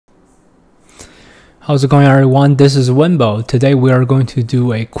How's it going, everyone? This is Wimbo. Today we are going to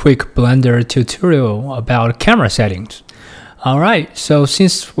do a quick Blender tutorial about camera settings. Alright, so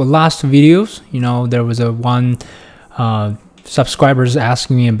since the last videos, there was one subscribers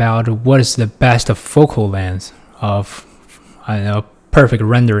asking me about what is the best focal length of perfect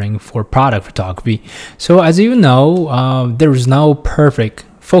rendering for product photography. So as you know, there is no perfect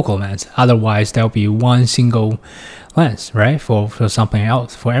focal length. Otherwise, there'll be one single lens, right? For something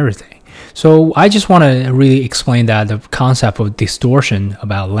else, for everything. So I just want to really explain that the concept of distortion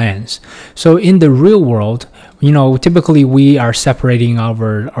about lens. So in the real world, typically we are separating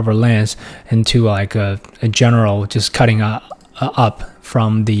our lens into like a general, just cutting up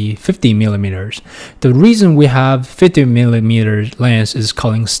from the 50 millimeters. The reason we have 50 millimeter lens is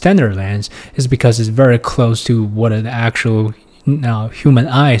calling standard lens is because it's very close to what an actual human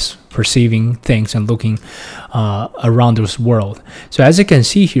eyes perceiving things and looking around this world. So as you can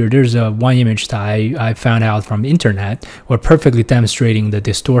see here, there's one image that I found out from the internet, where perfectly demonstrating the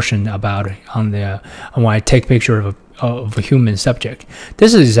distortion about when I take picture of a human subject.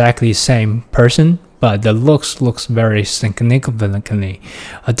 This is exactly the same person, but the looks very significantly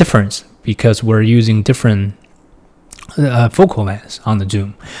a difference because we're using different focal length on the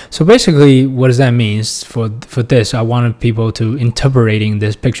zoom. So basically, what does that mean for this? I wanted people to interpreting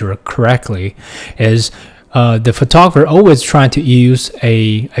this picture correctly. Is the photographer always trying to use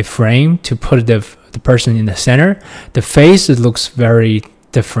a frame to put the person in the center? The face looks very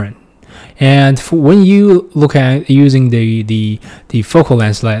different. And when you look at using the focal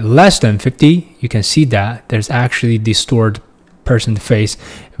length like less than 50, you can see that there's actually distorted person face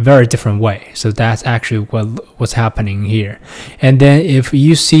very different way. So that's actually what's happening here. And then if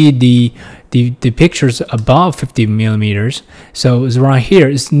you see the pictures above 50 millimeters, so it's around here,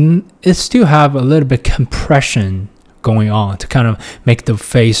 it still have a little bit compression going on to kind of make the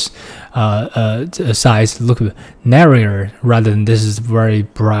face size look narrower rather than this is very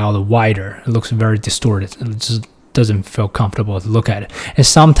broad, wider. It looks very distorted. It just doesn't feel comfortable to look at it. And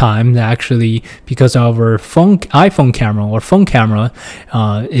sometimes actually, because our iPhone camera or phone camera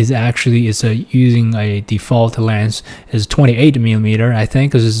is using a default lens is 28 millimeter, I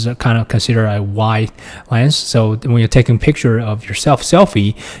think, because this is kind of considered a wide lens. So when you're taking picture of yourself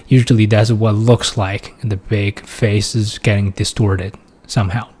selfie, usually that's what it looks like. The big face is getting distorted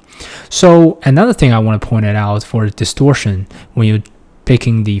somehow. So another thing I want to point it out for distortion when you're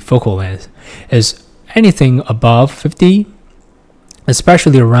picking the focal length is anything above 50,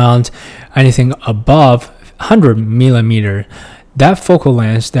 especially around anything above 100 millimeter, that focal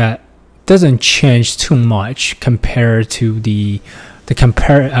length that doesn't change too much compared to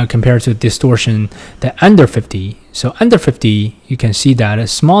compared to distortion that under 50. So under 50, you can see that a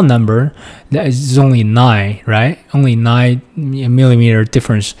small number that is only 9, right? Only 9 millimeter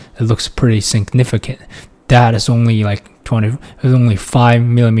difference. It looks pretty significant. That is only like 20, there's only 5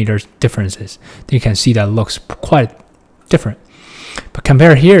 millimeters differences. You can see that looks quite different. But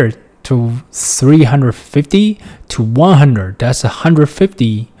compare here to 350 to 100, that's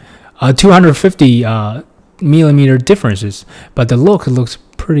 250 millimeter differences, but the look looks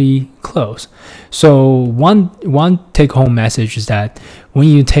pretty close. So one take-home message is that when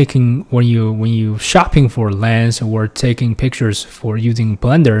you shopping for lens or taking pictures for using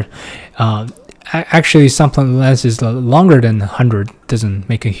Blender, actually something lens is longer than 100 doesn't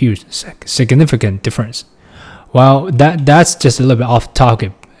make a huge significant difference. Well, that's just a little bit off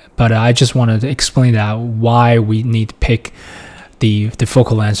topic, but I just wanted to explain that why we need to pick the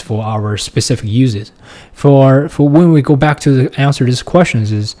focal length for our specific uses. For when we go back to answer these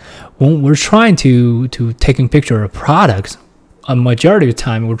questions is when we're trying to taking picture of products, a majority of the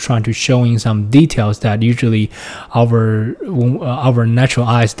time we're trying to showing some details that usually our natural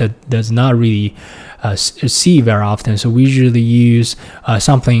eyes that does not really see very often. So we usually use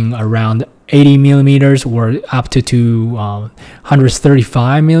something around 80 millimeters or up to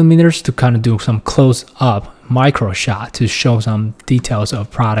 135 millimeters to kind of do some close-up micro shot to show some details of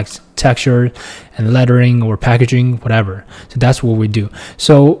products, texture and lettering or packaging, whatever. So that's what we do.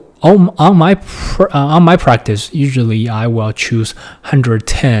 So on my practice, usually I will choose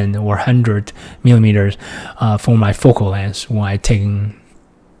 110 or 100 millimeters for my focal length when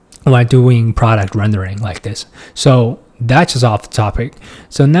doing product rendering like this. So that's just off the topic.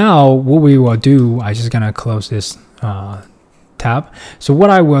 So now what we will do, I'm just gonna close this tab. So what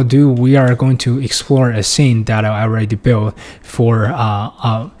I will do, we are going to explore a scene that I already built for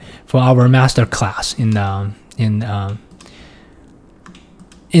our master class in the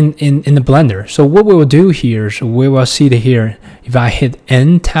Blender. So what we will do here is we will see here, if I hit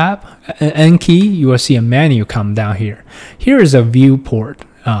N key, you will see a menu come down here. Here is a viewport.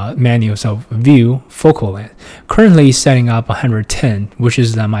 menus of view focal length. Currently setting up 110, which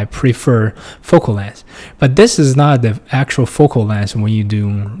is my preferred focal length. But this is not the actual focal length when you do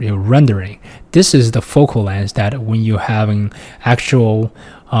rendering. This is the focal length that when you're having actual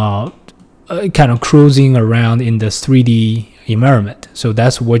kind of cruising around in the 3D environment. So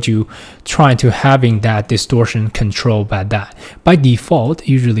that's what you try to having that distortion control by that. By default,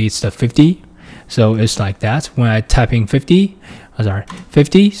 usually it's the 50. So it's like that. When I type in 50,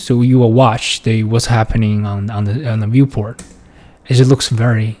 so you will watch what's happening on the viewport. It just looks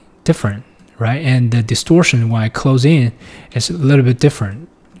very different, right? And the distortion when I close in is a little bit different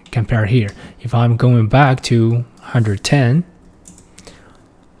compared here. If I'm going back to 110,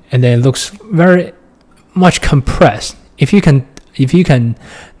 and then it looks very much compressed. If you can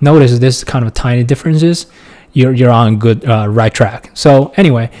notice this kind of tiny differences, you're on good right track. So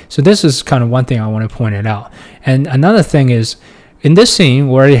anyway, so this is kind of one thing I want to point it out. And another thing is, in this scene,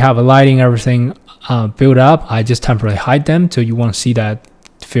 we already have a lighting, everything built up. I just temporarily hide them, so you want to see that,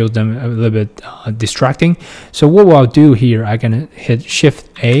 feel them a little bit distracting. So what I'll do here, I can hit Shift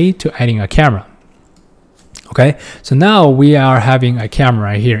A to adding a camera. Okay, so now we are having a camera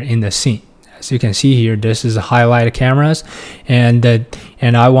right here in the scene. As you can see here, this is highlighted cameras, and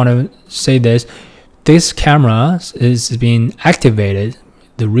I want to say this camera is being activated.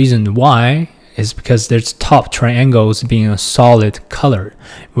 The reason why is because there's top triangles being a solid color,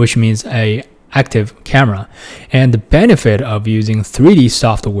 which means a active camera. And the benefit of using 3D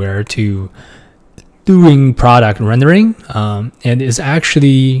software to doing product rendering and is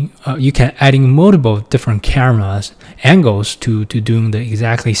actually you can adding multiple different cameras angles to doing the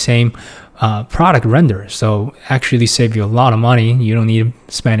exactly same product render. So actually save you a lot of money. You don't need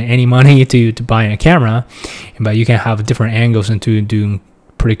to spend any money to buy a camera, but you can have different angles into doing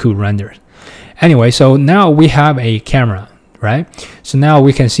pretty cool renders. Anyway, so now we have a camera, right? So now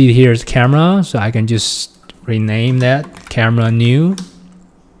we can see here's camera. So I can just rename that camera new.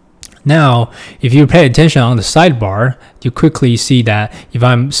 Now, if you pay attention on the sidebar, you quickly see that if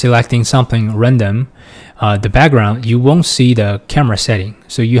I'm selecting something random, the background, you won't see the camera setting.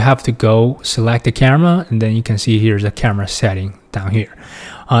 So you have to go select the camera, and then you can see here's the camera setting down here.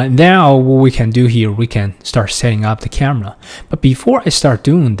 Now what we can do here, we can start setting up the camera. But before I start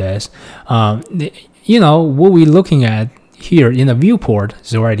doing this, you know, what we're looking at here in the viewport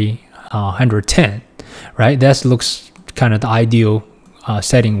is already 110, right? That looks kind of the ideal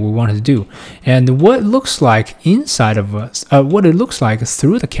setting we wanted to do. And what it looks like inside of us, what it looks like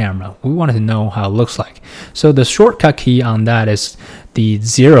through the camera, we wanted to know how it looks like. So the shortcut key on that is the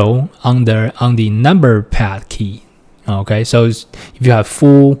 0 on the number pad key. Okay, so if you have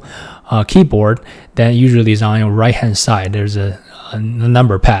full keyboard, then usually is on your right hand side. There's a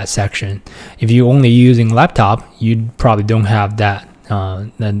number pad section. If you're only using laptop, you probably don't have that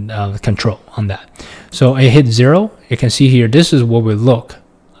control on that. So I hit 0. You can see here, this is what we look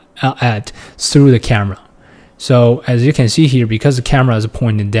at through the camera. So as you can see here, because the camera is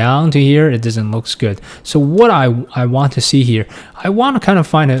pointing down to here, it doesn't look good. So what I want to see here, I want to kind of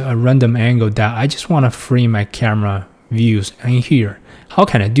find a random angle that I just want to free my camera views in here. How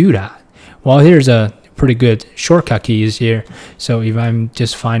can I do that? Well, here's a pretty good shortcut keys here. So if I'm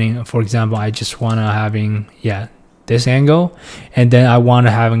just finding, for example, I just want to having, this angle, and then I want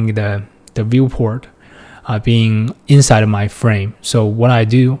to having the viewport being inside of my frame. So what I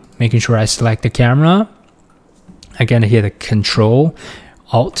do, making sure I select the camera, again, hit the Control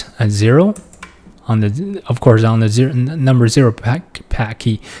Alt and 0 on the, of course, on the number 0 pad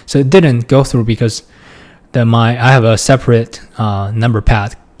key. So it didn't go through because I have a separate number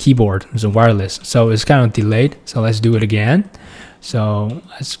pad keyboard, it's a wireless, so it's kind of delayed. So let's do it again. So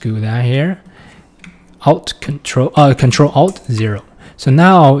let's do that here. Control Alt 0. So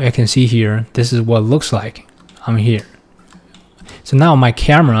now I can see here, this is what it looks like. I'm here. So now my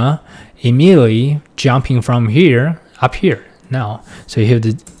camera immediately jumping from here up here now. So you hit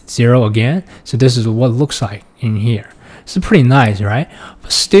the 0 again. So this is what it looks like in here. It's pretty nice, right?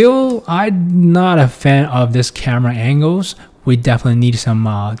 But still, I'm not a fan of this camera angles. We definitely need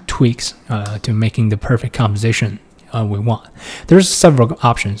some tweaks to making the perfect composition we want. There's several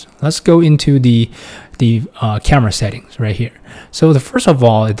options. Let's go into the camera settings right here. So the first of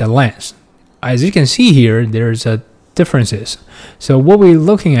all is the lens. As you can see here, there's differences. So what we're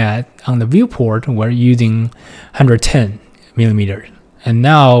looking at on the viewport, we're using 110 millimeters. And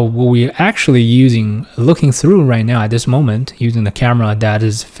now what we're actually looking through right now at this moment, using the camera that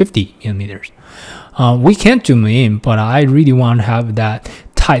is 50 millimeters. We can't zoom in, but I really want to have that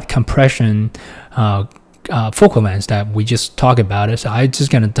tight compression focal length that we just talked about it. So I'm just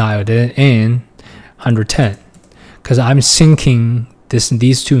gonna dial it in 110 because I'm syncing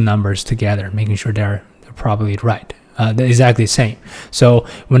these two numbers together, making sure they're probably right. They're exactly the same. So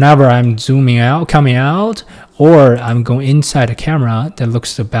whenever I'm zooming out, coming out, or I'm going inside the camera, that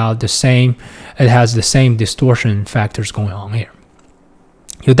looks about the same. It has the same distortion factors going on here.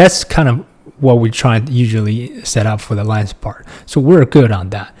 So that's kind of what we try to usually set up for the lens part. So we're good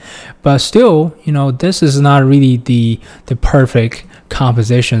on that. But still, you know, this is not really the perfect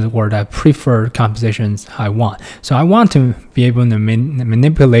compositions or the preferred compositions I want. So I want to be able to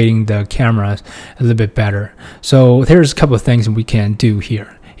manipulating the cameras a little bit better. So there's a couple of things we can do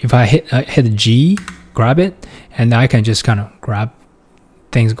here. If I hit G, grab it, and I can just kind of grab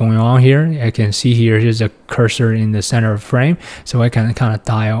things going on here. I can see here's a cursor in the center of frame, so I can kind of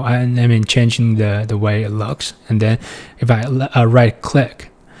dial, I mean changing the way it looks. And then if I left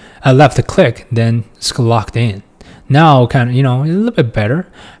click, then it's locked in. Now kind of, you know, a little bit better.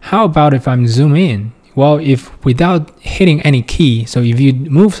 How about if I'm zoom in? Well, if without hitting any key, so if you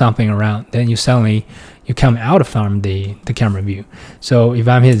move something around, then you suddenly come out from the camera view. So if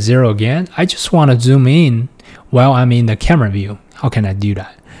I'm hit 0 again, I just want to zoom in while I'm in the camera view. How can I do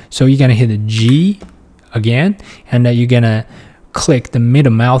that? So you're gonna hit the G again, and then you're gonna click the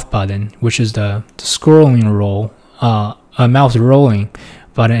middle mouse button, which is the scrolling roll, mouse rolling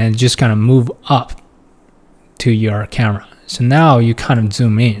button, and just kind of move up to your camera. So now you kind of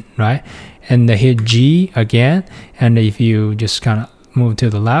zoom in, right? And hit G again, and if you just kind of move to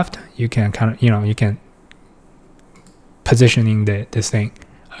the left, you can kind of, you know, you can positioning this thing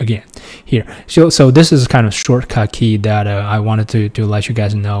again here. So this is kind of shortcut key that I wanted to let you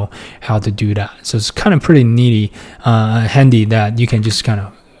guys know how to do that. So it's kind of pretty neat, handy, that you can just kind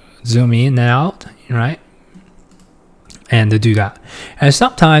of zoom in and out, right? And to do that. And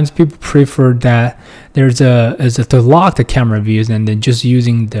sometimes people prefer that to lock the camera views and then just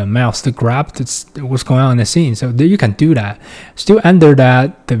using the mouse to grab what's going on in the scene. So you can do that. Still under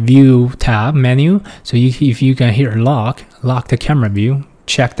that, the view tab menu. So if you can hit lock the camera view,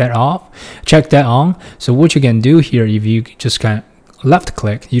 check that on. So what you can do here, if you just kind of left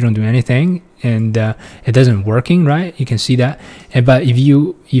click, you don't do anything, and it doesn't working, right? You can see that. But if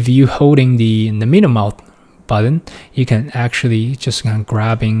you holding the middle mouse button, you can actually just kind of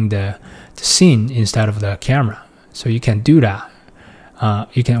grabbing the scene instead of the camera. So you can do that.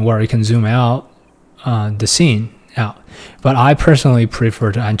 You can zoom out the scene out. But I personally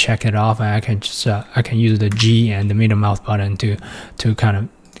prefer to uncheck it off, and I can just I can use the G and the middle mouse button to kind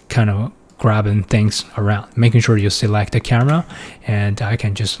of grabbing things around, making sure you select the camera. And I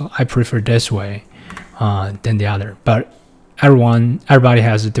prefer this way than the other. But everybody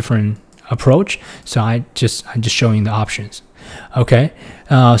has a different approach, so I'm just showing the options. Okay,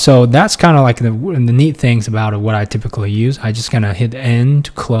 so that's kind of like the neat things about it, what I typically use. I just kind of hit N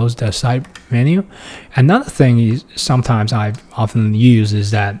to close the side menu. Another thing is sometimes I often use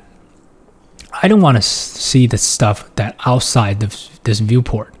is that I don't want to see the stuff that outside this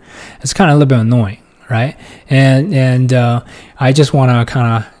viewport. It's kind of a little bit annoying, right? And I just want to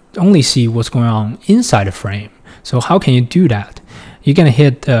kind of only see what's going on inside the frame. So how can you do that? You're gonna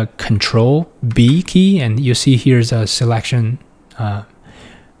hit Control B key, and you see here's a selection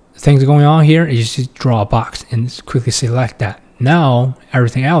things going on here. You just draw a box and quickly select that. Now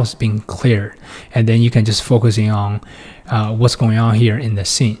everything else is being cleared, and then you can just focusing on what's going on here in the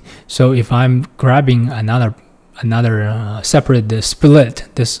scene. So if I'm grabbing another separate split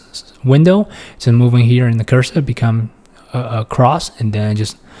this window, it's moving here in the cursor, become a cross, and then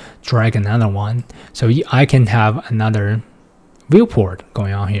just drag another one. So I can have another viewport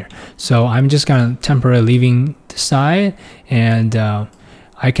going on here. So I'm just gonna temporarily leaving the side, and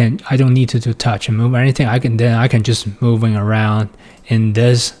I don't need to touch and move anything. I can just moving around in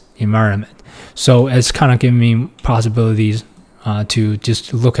this environment. So it's kind of giving me possibilities to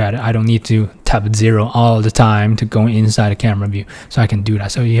just look at it. I don't need to tap 0 all the time to go inside the camera view. So I can do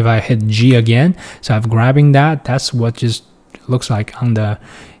that. So if I hit G again, so I'm grabbing that's what just looks like on the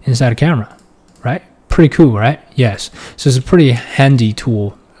inside the camera, right? Pretty cool, right? Yes. So it's a pretty handy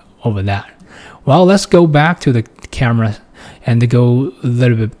tool over that. Well, let's go back to the camera and to go a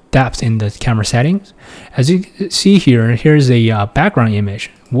little bit depth in the camera settings. As you see here, here's a background image.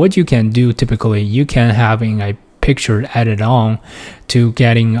 What you can do typically, you can having a picture added on to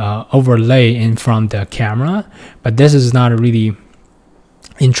getting overlay in from the camera, but this is not a really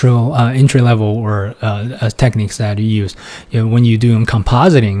entry level or techniques that you use. When you do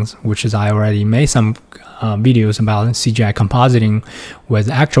compositing, which is I already made some videos about CGI compositing with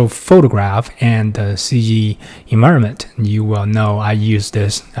actual photograph and the CG environment, you will know I use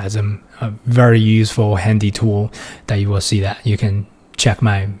this as a very useful handy tool that you will see that you can check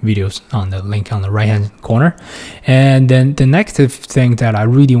my videos on the link on the right hand corner. And then the next thing that I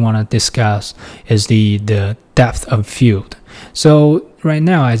really want to discuss is the depth of field. So right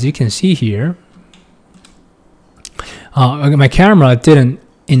now, as you can see here, my camera didn't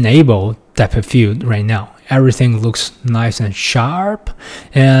enable depth of field right now. Everything looks nice and sharp,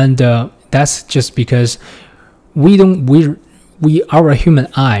 and that's just because our human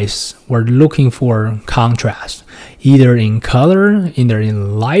eyes were looking for contrast, either in color, either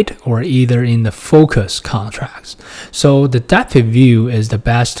in light, or either in the focus contrast. So the depth of view is the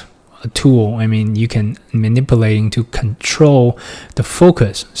best tool. I mean, you can manipulating to control the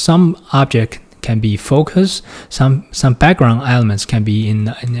focus. Some object can be focused, some background elements can be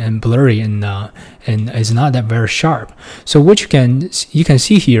in blurry and is not that very sharp. So what you can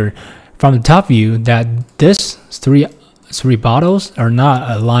see here from the top view that this three bottles are not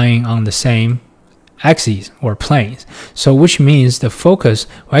aligning on the same axes or planes. So which means the focus,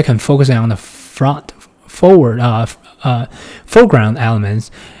 I can focus on the foreground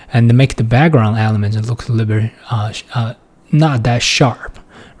elements and make the background elements look a little bit not that sharp,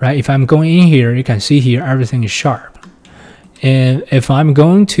 right? If I'm going in here, you can see here everything is sharp. And if I'm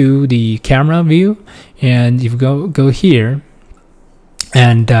going to the camera view, and if you go here,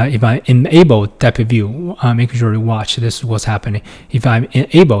 and if I enable depth of view, making sure you watch this is what's happening. If I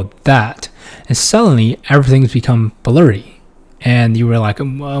enable that, and suddenly everything's become blurry, and you were like,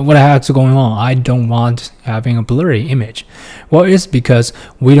 what the heck's going on? I don't want having a blurry image. Well, it's because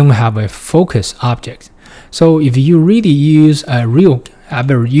we don't have a focus object. So if you really use a real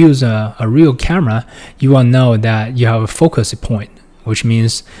camera, you will know that you have a focus point, which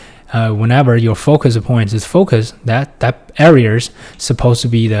means whenever your focus point is focused, that area is supposed to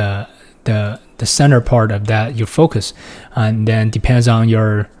be the center part of that your focus, and then depends on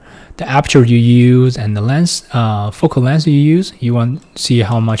the aperture you use and the lens, focal length you use, you want to see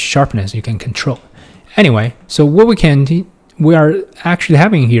how much sharpness you can control. Anyway, so what we are actually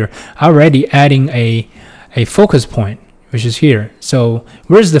having here, already adding a focus point, which is here. So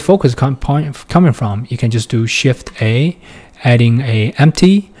where's the focus point coming from? You can just do Shift A, adding a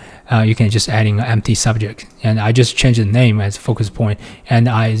empty. You can just adding an empty subject, and I just changed the name as focus point. And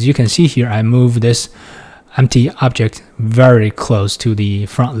as you can see here, I move this empty object very close to the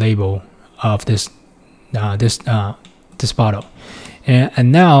front label of this bottle.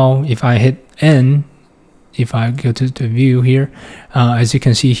 And now if I hit N, if I go to the view here, as you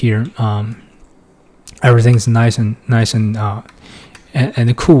can see here, everything's nice and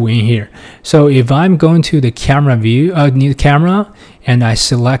cool in here. So if I'm going to the camera view, camera, and I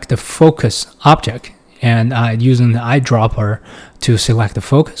select the focus object, and I using the eyedropper to select the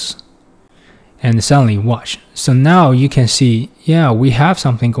focus, and suddenly watch. So now you can see, yeah, we have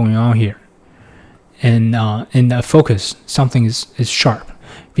something going on here, and in the focus, something is sharp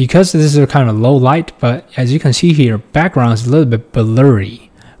because this is a kind of low light. But as you can see here, background is a little bit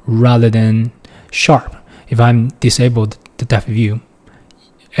blurry rather than sharp. If I'm disabled the depth of view,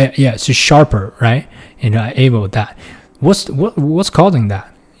 yeah, it's sharper, right? And I enable that. What's causing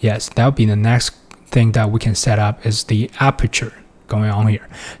that? Yes, that would be the next thing that we can set up is the aperture going on here.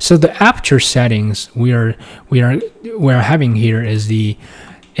 So the aperture settings we are having here is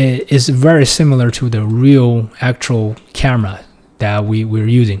very similar to the real actual camera that we're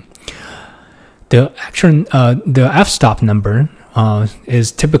using. The f-stop number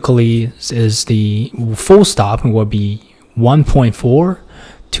is typically the full stop will be 1.4,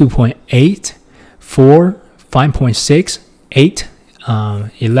 2.8, 4, 5.6, 8,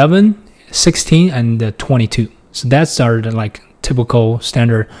 11, 16, and 22. So that's our like typical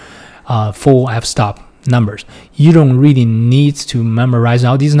standard full f-stop numbers. You don't really need to memorize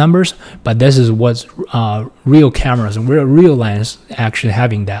all these numbers, but this is what's real cameras and real lens actually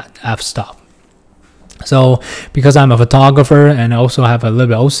having that f-stop. So because I'm a photographer and I also have a little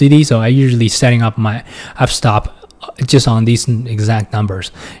bit OCD, so I usually setting up my f-stop just on these exact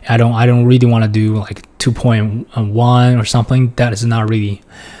numbers. I don't really want to do like 2.1 or something that is not really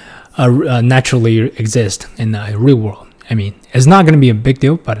naturally exist in the real world. I mean, it's not going to be a big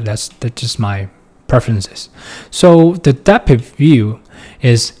deal, but that's just my preferences. So the depth of view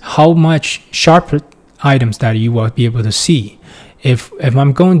is how much sharper items that you will be able to see. If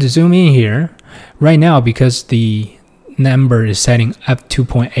I'm going to zoom in here right now, because the number is setting up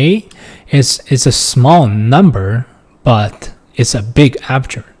 2.8, it's a small number, but it's a big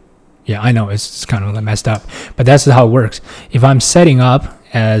aperture. Yeah, I know it's kind of messed up, but that's how it works. If I'm setting up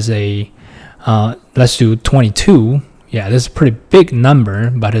as a let's do 22, yeah, this is a pretty big number,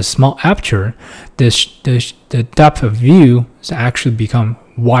 but a small aperture, the depth of view is actually become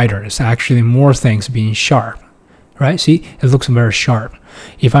wider. It's actually more things being sharp, right? See, it looks very sharp.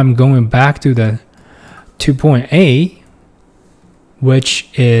 If I'm going back to the 2.8, which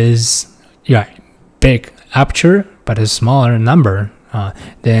is big aperture but a smaller number,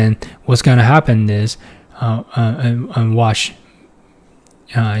 then what's gonna happen is and watch,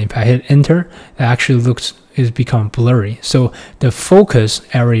 if I hit enter, it actually is become blurry. So the focus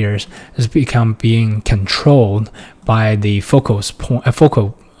areas is being controlled by the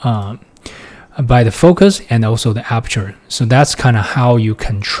by the focus and also the aperture. So that's kind of how you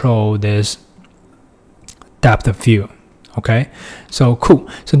control this depth of view. Okay, so cool.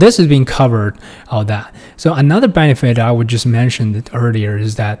 So this is being covered, all that. So another benefit I would just mention earlier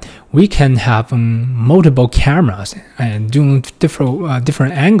is that we can have multiple cameras and doing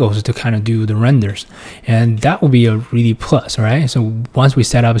different angles to kind of do the renders, and that will be a really plus, right? So once we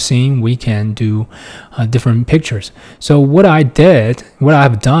set up a scene, we can do different pictures. So what I've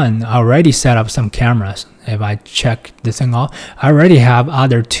done, I already set up some cameras. If I check this thing off, I already have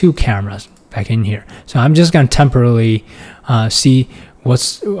other 2 cameras back in here. So I'm just going to temporarily see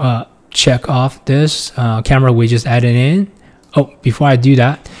what's check off this camera we just added in. Oh, before I do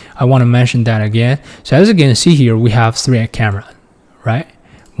that, I want to mention that again. So as you can see here, we have 3 cameras, right?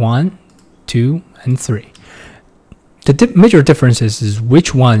 1, 2, and 3. The major difference is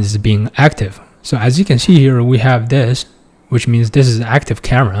which one is being active. So as you can see here, we have this, which means this is an active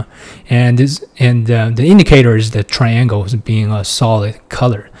camera, and the indicator is the triangle is being a solid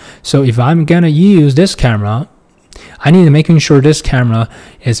color. So if I'm gonna use this camera, I need to making sure this camera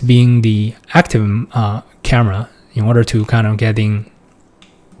is being the active camera in order to kind of getting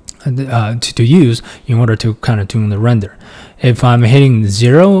to use in order to kind of doing the render. If I'm hitting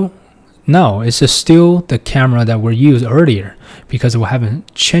 0, no, it's just still the camera that we used earlier because we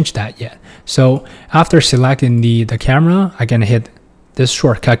haven't changed that yet. So after selecting the camera, I can hit this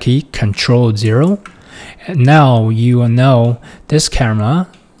shortcut key, Control 0. And now you will know this camera,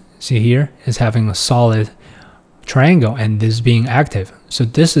 see here, is having a solid triangle and this being active. So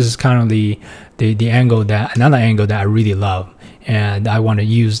this is kind of the angle another angle that I really love, and I want to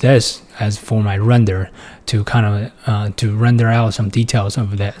use this as for my render to kind of to render out some details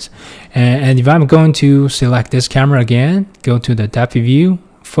of this. And if I'm going to select this camera again, go to the depth of view,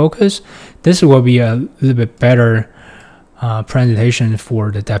 focus, this will be a little bit better presentation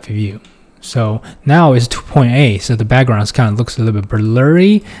for the depth of view. So now it's 2.8, so the background kind of looks a little bit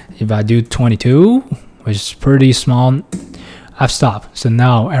blurry. If I do 22, which is pretty small, I've stopped. So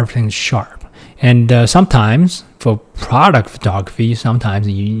now everything's sharp. And sometimes for product photography, sometimes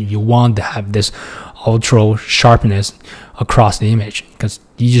you want to have this ultra sharpness across the image because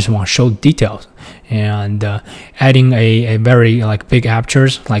you just want to show details. And adding a very big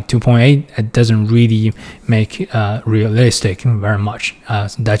apertures like 2.8, it doesn't really make realistic very much.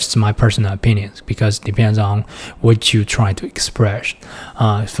 That's my personal opinion because it depends on what you're trying to express.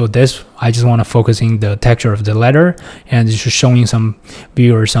 For this, I just want to focusing the texture of the letter and just showing some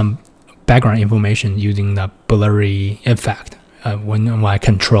viewers some background information using the blurry effect when I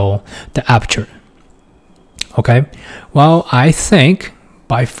control the aperture. Okay, well, I think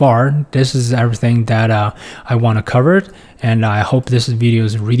by far this is everything that I want to cover, and I hope this video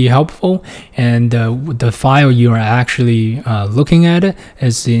is really helpful. And the file you are actually looking at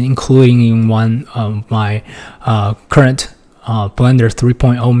is including in one of my current Blender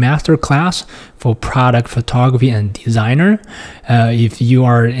 3.0 master class for product photography and designer. If you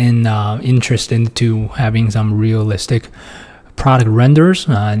are interested into having some realistic product renders,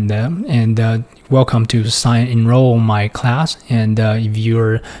 and welcome to enroll my class. And if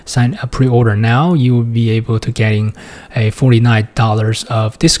you're sign a pre-order now, you will be able to getting a $49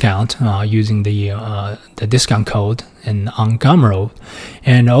 of discount using the discount code on Gumroad.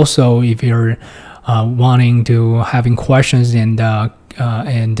 And also, if you're wanting to having questions and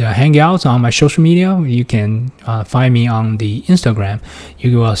hangouts on my social media, you can find me on the Instagram.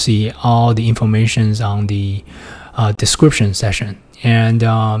 You will see all the informations on the description section. And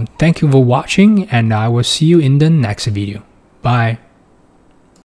thank you for watching, and I will see you in the next video. Bye.